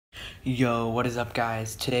Yo, what is up,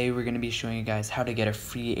 guys? Today we're going to be showing you guys how to get a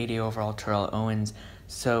free 80 overall Terrell Owens.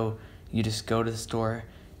 So you just go to the store,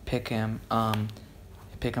 pick him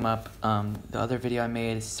up. The other video I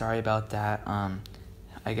made, sorry about that.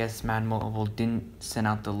 I guess Madden Mobile didn't send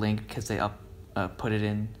out the link because they put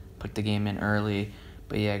the game in early.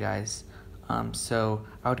 But yeah, guys. So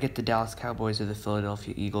I would get the Dallas Cowboys or the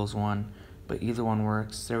Philadelphia Eagles one, but either one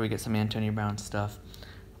works. There we get some Antonio Brown stuff.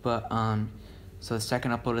 But so the second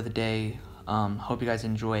upload of the day. Hope you guys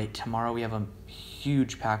enjoy. Tomorrow we have a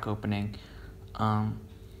huge pack opening. I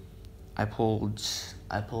pulled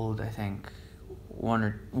I think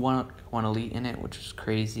one elite in it, which is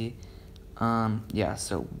crazy. Yeah,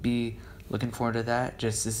 so be looking forward to that.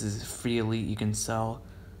 This is free elite you can sell.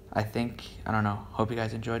 I don't know. Hope you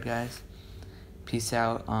guys enjoyed, guys. Peace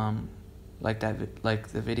out. Like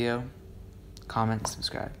the video, comment,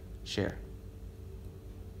 subscribe, share.